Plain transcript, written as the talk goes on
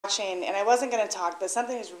watching, and I wasn't going to talk, but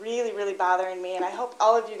something is really, really bothering me, and I hope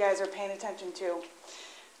all of you guys are paying attention too.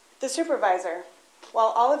 The supervisor, while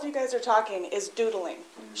all of you guys are talking, is doodling.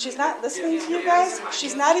 She's not listening to you guys.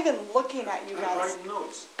 She's not even looking at you guys.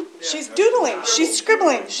 She's doodling. She's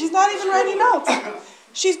scribbling. She's not even writing notes.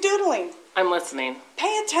 She's doodling. I'm listening.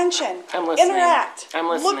 Pay attention. I'm listening. Interact. I'm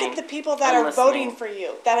listening. Look at the people that are voting for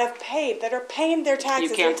you, that have paid, that are paying their taxes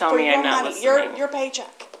You can't tell for me your I'm not money, listening. your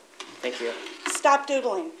paycheck. Thank you. Stop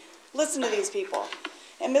doodling. Listen to these people.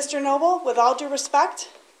 And Mr. Noble, with all due respect,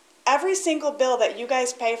 every single bill that you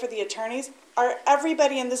guys pay for the attorneys are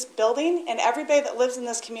everybody in this building and everybody that lives in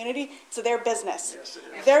this community, it's their business. Yes, it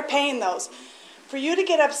is. They're paying those. For you to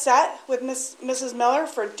get upset with Mrs. Miller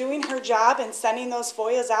for doing her job and sending those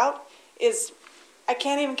FOIAs out is, I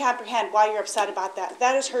can't even comprehend why you're upset about that.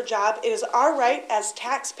 That is her job. It is our right as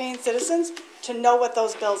tax-paying citizens to know what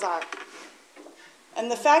those bills are. And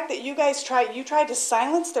the fact that you guys tried to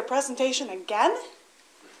silence their presentation again,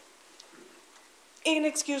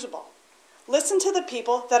 inexcusable. Listen to the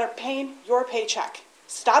people that are paying your paycheck.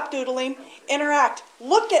 Stop doodling, interact,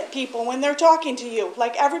 look at people when they're talking to you,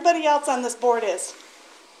 like everybody else on this board is.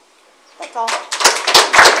 That's all.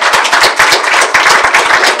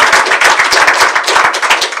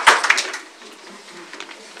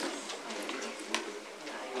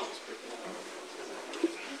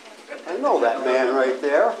 I know that man right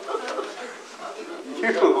there.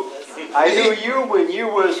 You. I knew you when you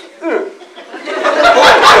was.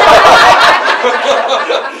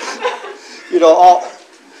 You know,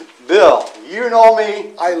 Bill, you know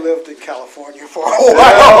me. I lived in California for a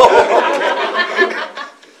while.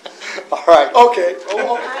 All right. Okay.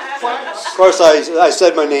 Of course, I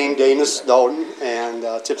said my name, Dana Snowden, and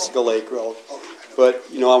Tipsy Lake Road. But,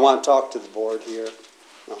 you know, I want to talk to the board here.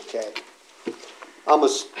 Okay. I'm a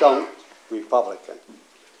stump Republican.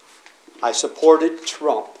 I supported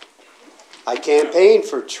Trump. I campaigned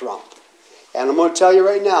for Trump. And I'm going to tell you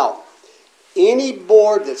right now, any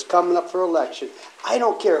board that's coming up for election, I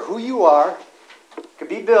don't care who you are, it could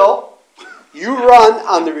be Bill, you run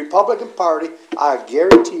on the Republican Party, I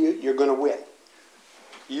guarantee you, you're going to win.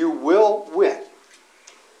 You will win.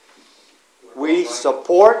 We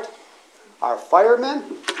support our firemen.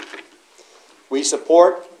 We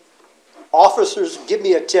support officers. Give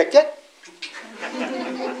me a ticket.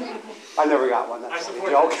 I never got one. That's a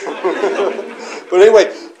joke. But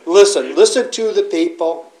anyway, listen to the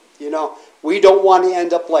people. You know, we don't want to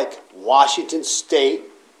end up like Washington State,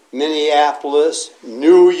 Minneapolis,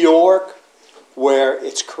 New York, where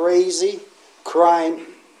it's crazy. Crime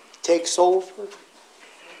takes over.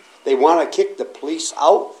 They want to kick the police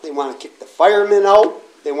out. They want to kick the firemen out.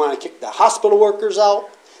 They want to kick the hospital workers out.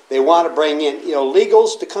 They want to bring in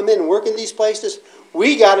illegals to come in and work in these places.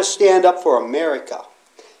 We got to stand up for America.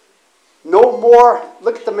 No more.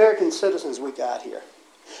 Look at the American citizens we got here.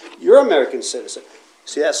 You're an American citizen.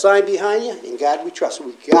 See that sign behind you? In God we trust.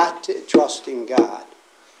 We got to trust in God.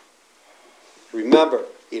 Remember,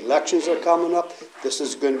 elections are coming up. This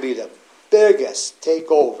is going to be the biggest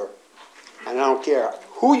takeover. And I don't care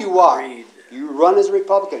who you are. You run as a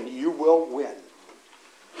Republican, you will win.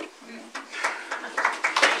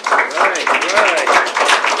 Right.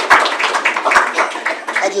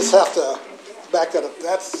 I just have to back that up.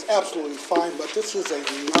 That's absolutely fine, but this is a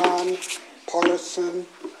non-partisan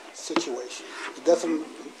situation. It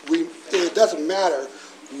doesn't matter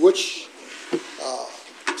which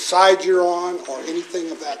side you're on or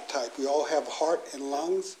anything of that type. We all have heart and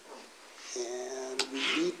lungs, and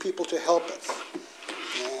we need people to help us.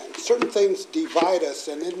 And certain things divide us,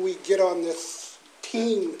 and then we get on this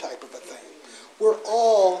team type of a thing. We're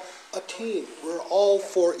all a team. We're all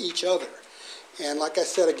for each other. And like I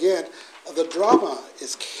said again, the drama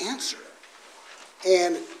is cancer.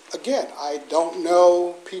 And again, I don't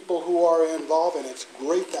know people who are involved, and it's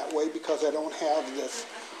great that way because I don't have this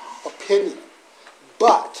opinion.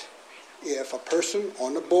 But if a person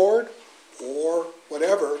on the board or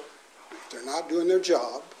whatever, if they're not doing their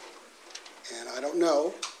job, and I don't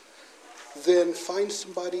know, then find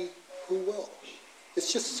somebody who will.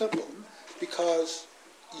 It's just simple, because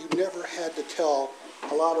you never had to tell,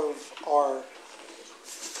 a lot of our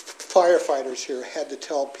firefighters here had to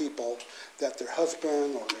tell people that their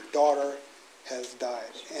husband or their daughter has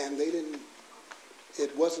died. And they didn't,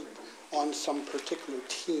 it wasn't on some particular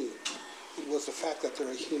team. It was the fact that they're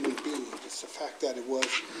a human being. It's the fact that it was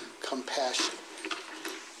compassion.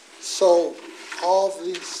 So all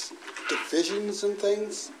these divisions and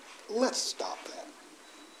things, let's stop that.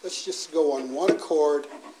 Let's just go on one accord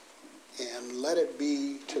and let it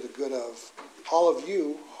be to the good of all of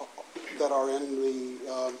you that are in the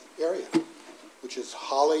area, which is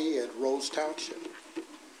Holly and Rose Township.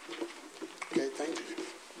 Thank you.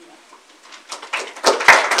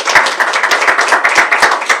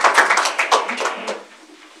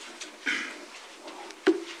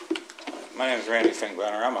 My name is Randy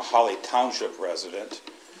Finkbeiner. I'm a Holly Township resident,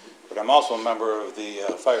 but I'm also a member of the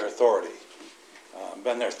Fire Authority. I've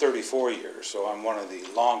been there 34 years, so I'm one of the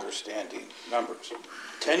longer-standing members.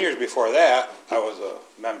 10 years before that, I was a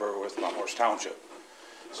member with Mount Morris Township,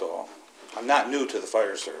 so I'm not new to the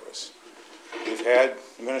fire service. We've had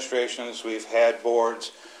administrations, we've had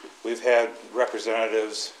boards, we've had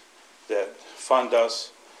representatives that fund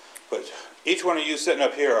us, but each one of you sitting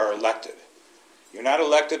up here are elected. You're not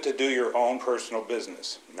elected to do your own personal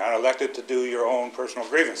business. You're not elected to do your own personal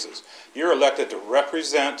grievances. You're elected to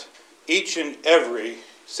represent each and every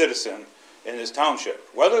citizen in this township.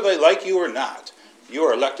 Whether they like you or not, you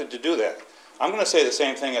are elected to do that. I'm going to say the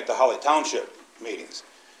same thing at the Holly Township meetings,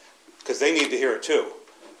 because they need to hear it too.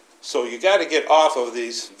 So you got to get off of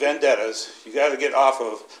these vendettas. You got to get off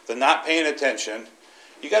of the not paying attention.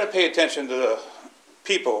 You got to pay attention to the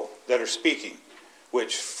people that are speaking,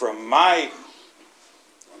 which from my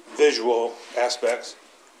visual aspects,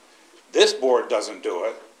 this board doesn't do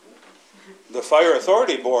it. The Fire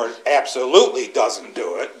Authority Board absolutely doesn't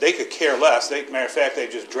do it. They could care less. Matter of fact, they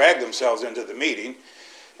just drag themselves into the meeting.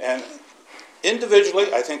 And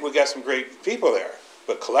individually, I think we got some great people there.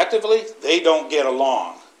 But collectively, they don't get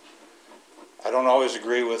along. I don't always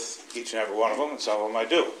agree with each and every one of them, and some of them I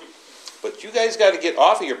do. But you guys got to get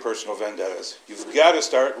off of your personal vendettas. You've got to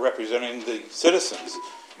start representing the citizens.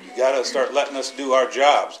 You've got to start letting us do our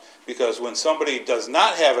jobs. Because when somebody does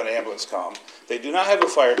not have an ambulance come, they do not have a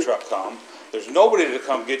fire truck come, there's nobody to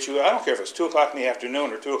come get you. I don't care if it's 2 o'clock in the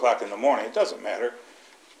afternoon or 2 o'clock in the morning. It doesn't matter.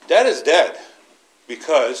 Dead is dead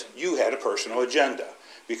because you had a personal agenda.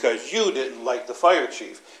 Because you didn't like the fire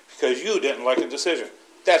chief. Because you didn't like a decision.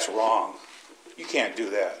 That's wrong. You can't do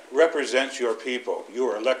that. Represent your people. You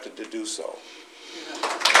are elected to do so.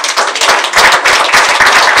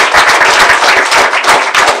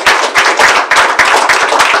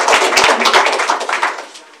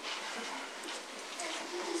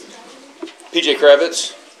 PJ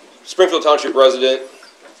Kravitz, Springfield Township resident,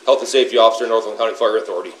 Health and Safety Officer, Northland County Fire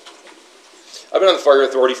Authority. I've been on the Fire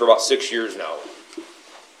Authority for about 6 years now.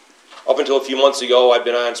 Up until a few months ago, I've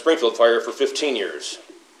been on Springfield Fire for 15 years.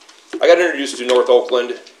 I got introduced to North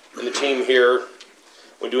Oakland and the team here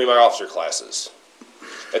when doing my officer classes.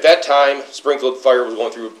 At that time, Springfield Fire was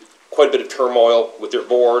going through quite a bit of turmoil with their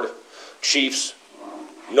board, chiefs,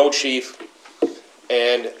 no chief,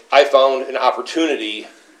 and I found an opportunity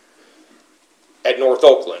at North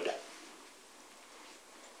Oakland.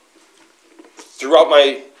 Throughout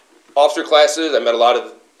my officer classes, I met a lot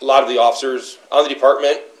of the officers on the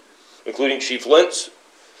department, including Chief Lintz,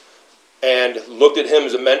 and looked at him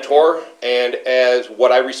as a mentor and as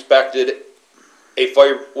what I respected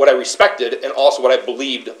and also what I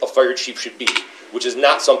believed a fire chief should be, which is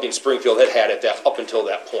not something Springfield had up until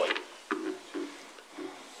that point.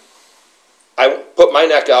 I put my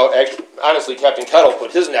neck out. Actually, honestly, Captain Kettle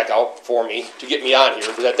put his neck out for me to get me on here,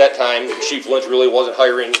 because at that time, Chief Lynch really wasn't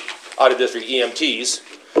hiring out-of-district EMTs.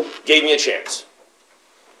 Gave me a chance.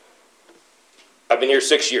 I've been here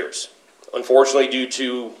 6 years. Unfortunately, due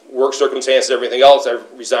to work circumstances and everything else, I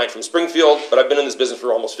resigned from Springfield, but I've been in this business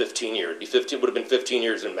for almost 15 years. It would have been 15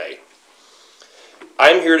 years in May.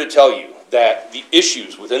 I'm here to tell you that the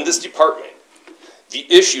issues within this department, the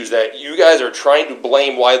issues that you guys are trying to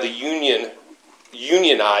blame why the union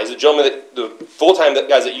unionized, the gentlemen, the full-time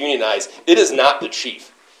guys that unionize, it is not the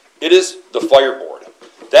chief. It is the fire board.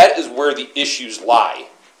 That is where the issues lie.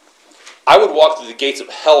 I would walk through the gates of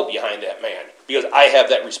hell behind that man because I have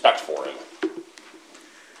that respect for him.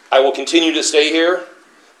 I will continue to stay here,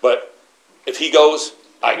 but if he goes,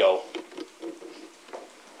 I go.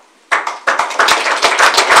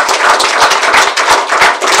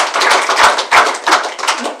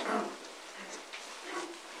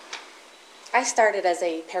 I started as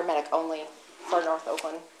a paramedic only for North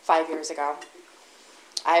Oakland 5 years ago.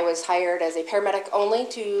 I was hired as a paramedic only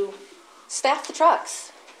to staff the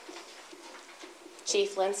trucks.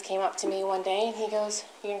 Chief Lentz came up to me one day and he goes,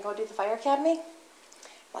 "You gonna go do the fire academy?"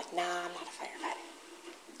 I'm like, "Nah, I'm not a firefighter."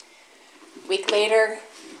 A week later,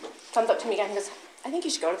 comes up to me again and goes, "I think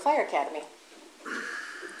you should go to the fire academy."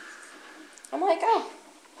 I'm like, "Oh,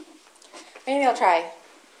 maybe I'll try."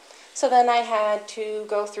 So then I had to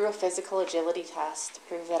go through a physical agility test to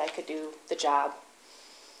prove that I could do the job.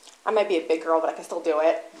 I might be a big girl, but I can still do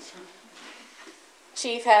it.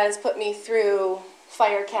 Chief has put me through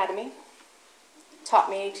fire academy, taught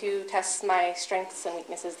me to test my strengths and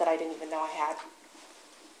weaknesses that I didn't even know I had.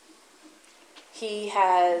 He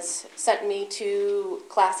has sent me to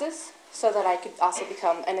classes so that I could also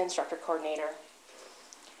become an instructor coordinator.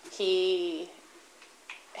 He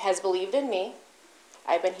has believed in me.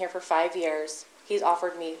 I've been here for 5 years. He's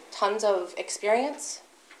offered me tons of experience.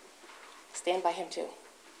 Stand by him too.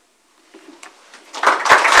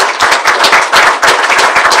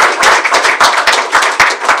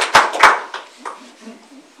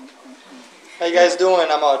 How you guys doing?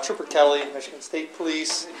 I'm Trooper Kelly, Michigan State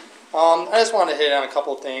Police. I just want to hit on a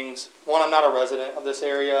couple of things. One, I'm not a resident of this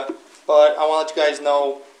area, but I want to let you guys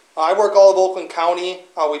know I work all of Oakland County.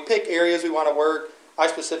 We pick areas we want to work. I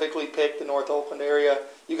specifically pick the North Oakland area.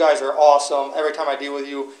 You guys are awesome. Every time I deal with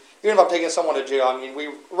you, even if I'm taking someone to jail, I mean, we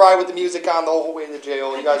ride with the music on the whole way to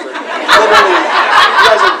jail. You guys are literally, you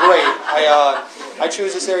guys are great. I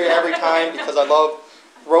choose this area every time because I love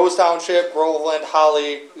Rose Township, Groveland,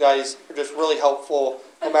 Holly. You guys are just really helpful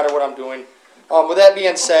no matter what I'm doing. With that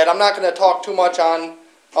being said, I'm not going to talk too much on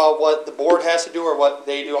what the board has to do or what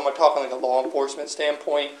they do. I'm going to talk on like a law enforcement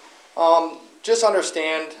standpoint. Just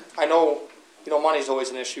understand, I know, money's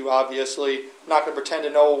always an issue, obviously. I'm not going to pretend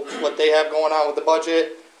to know what they have going on with the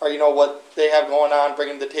budget or, what they have going on,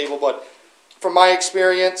 bringing to the table. But from my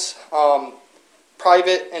experience,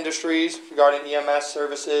 private industries regarding EMS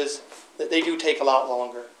services, they do take a lot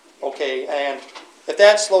longer, okay? And if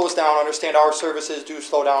that slows down, understand our services do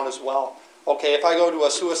slow down as well. Okay, if I go to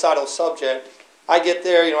a suicidal subject, I get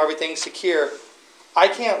there, everything's secure. I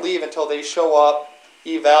can't leave until they show up,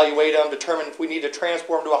 evaluate them, determine if we need to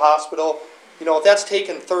transport them to a hospital. If that's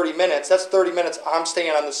taken 30 minutes, that's 30 minutes I'm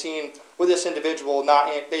staying on the scene with this individual,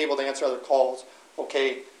 not be able to answer other calls,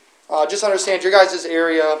 okay? Just understand your guys'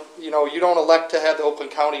 area, you don't elect to have the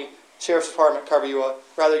Oakland County Sheriff's Department cover you,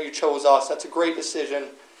 rather you chose us. That's a great decision.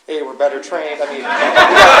 Hey, we're better trained. I mean,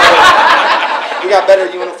 we got better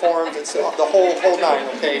uniforms. It's the whole nine,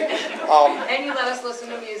 okay? And you let us listen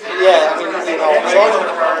to music. Yeah, I mean,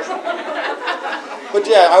 but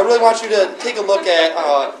yeah, I really want you to take a look at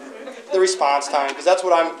the response time, because that's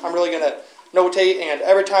what I'm really going to notate. And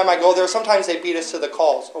every time I go there, sometimes they beat us to the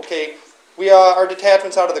calls, okay? We our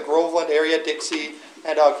detachments out of the Groveland area, Dixie,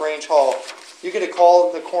 and Grange Hall. You get a call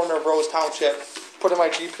at the corner of Rose Township, put in my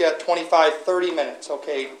GPS 25, 30 minutes,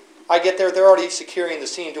 okay? I get there, they're already securing the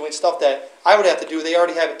scene, doing stuff that I would have to do. They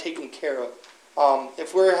already have it taken care of.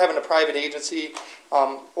 If we're having a private agency,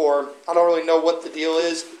 or I don't really know what the deal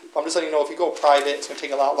is, I'm just letting you know if you go private, it's going to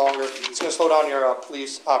take a lot longer. It's going to slow down your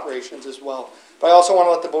police operations as well. But I also want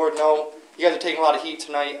to let the board know, you guys are taking a lot of heat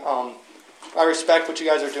tonight. I respect what you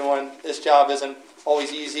guys are doing. This job isn't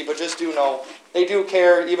always easy, but just do know they do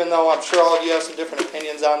care, even though I'm sure all of you have some different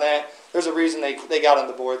opinions on that. There's a reason they got on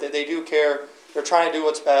the board. They do care. They're trying to do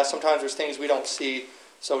what's best. Sometimes there's things we don't see,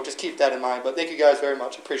 so just keep that in mind. But thank you guys very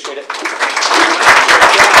much. Appreciate it.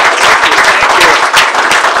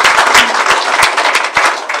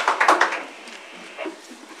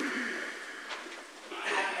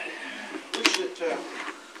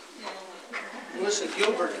 Melissa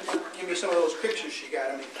Gilbert, give me some of those pictures she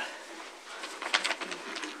got of me.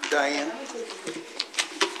 Diane.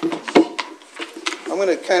 I'm going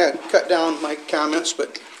to kind of cut down my comments,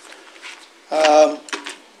 but I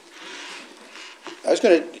was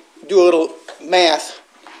going to do a little math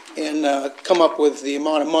and come up with the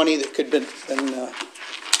amount of money that could have been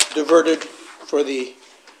diverted for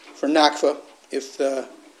NACFA if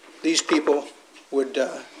these people would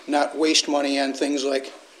not waste money on things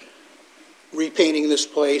like repainting this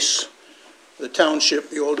place, the township,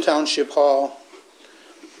 the old township hall,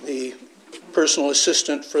 the personal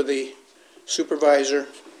assistant for the supervisor.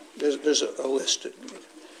 There's a list.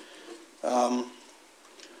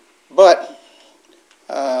 But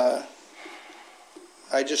I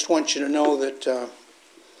just want you to know that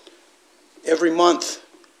every month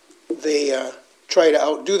they try to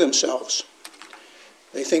outdo themselves.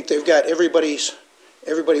 They think they've got everybody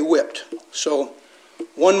whipped. So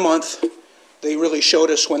one month they really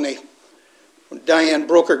showed us when Diane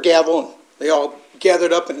broke her gavel and they all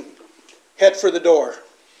gathered up and head for the door.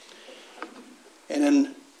 And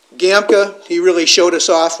then Gamka, he really showed us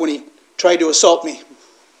off when he tried to assault me.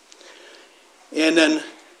 And then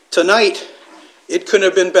tonight, it couldn't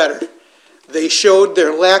have been better. They showed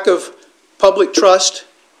their lack of public trust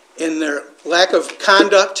and their lack of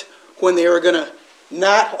conduct when they were going to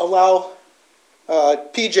not allow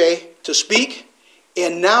PJ to speak,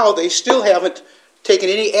 and now they still haven't taken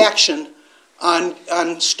any action on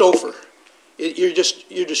Stouffer. You're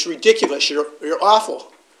just ridiculous. You're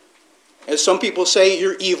awful. As some people say,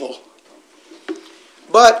 you're evil.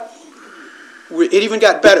 But it even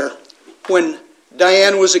got better when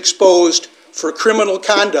Diane was exposed for criminal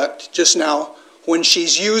conduct just now, when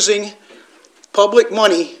she's using public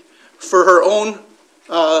money for her own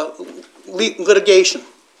litigation.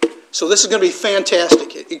 So this is going to be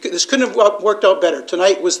fantastic. This couldn't have worked out better.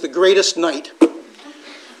 Tonight was the greatest night.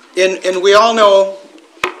 And we all know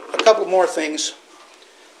a couple more things,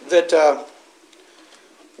 that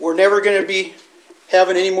we're never going to be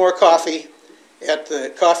having any more coffee at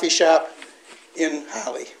the coffee shop in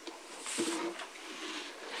Holly.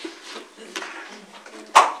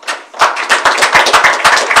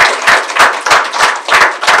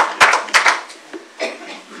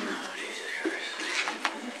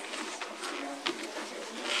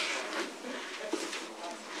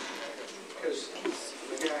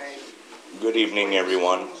 Good evening,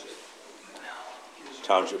 everyone.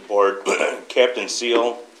 Township Board, Captain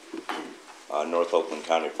Seal, North Oakland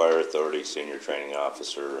County Fire Authority Senior Training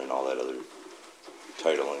Officer, and all that other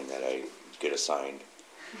titling that I get assigned.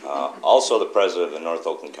 Also the President of the North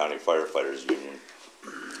Oakland County Firefighters Union.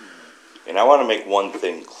 And I want to make one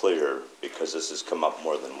thing clear, because this has come up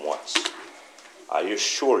more than once. I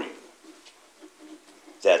assure you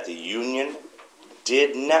that the union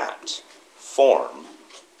did not form,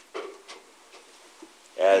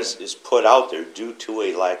 as is put out there, due to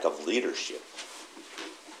a lack of leadership,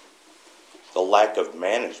 the lack of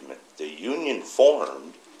management. The union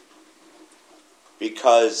formed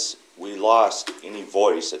because we lost any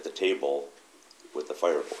voice at the table with the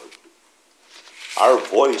fire board. Our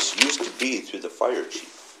voice used to be through the fire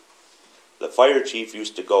chief. The fire chief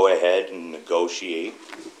used to go ahead and negotiate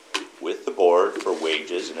with the board for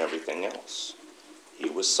wages and everything else. He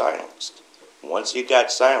was silenced. Once he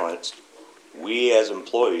got silenced, we as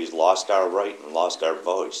employees lost our right and lost our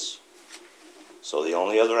voice. So the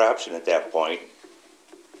only other option at that point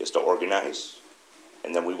is to organize,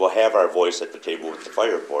 and then we will have our voice at the table with the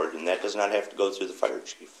fire board, and that does not have to go through the fire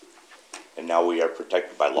chief. And now we are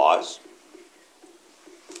protected by laws.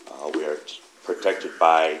 We are protected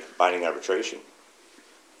by binding arbitration,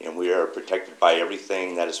 and we are protected by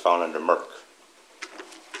everything that is found under Merck.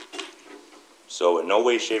 So in no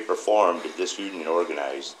way, shape, or form did this union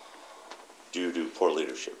organize due to poor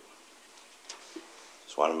leadership.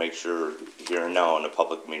 Just want to make sure here and now in a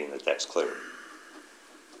public meeting that that's clear.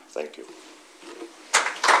 Thank you.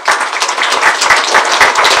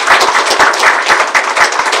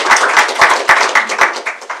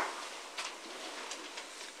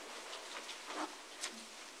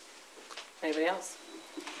 Anybody else?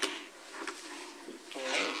 All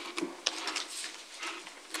right.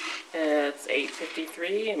 It's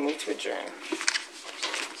 8:53 and move to adjourn.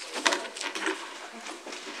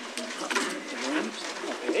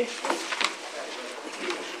 Okay.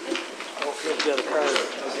 Oh, here's the other card.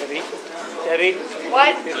 Debbie? Debbie?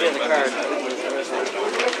 What? Here's the other card.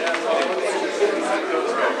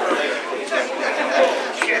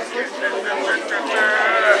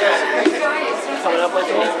 Coming up with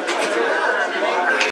me?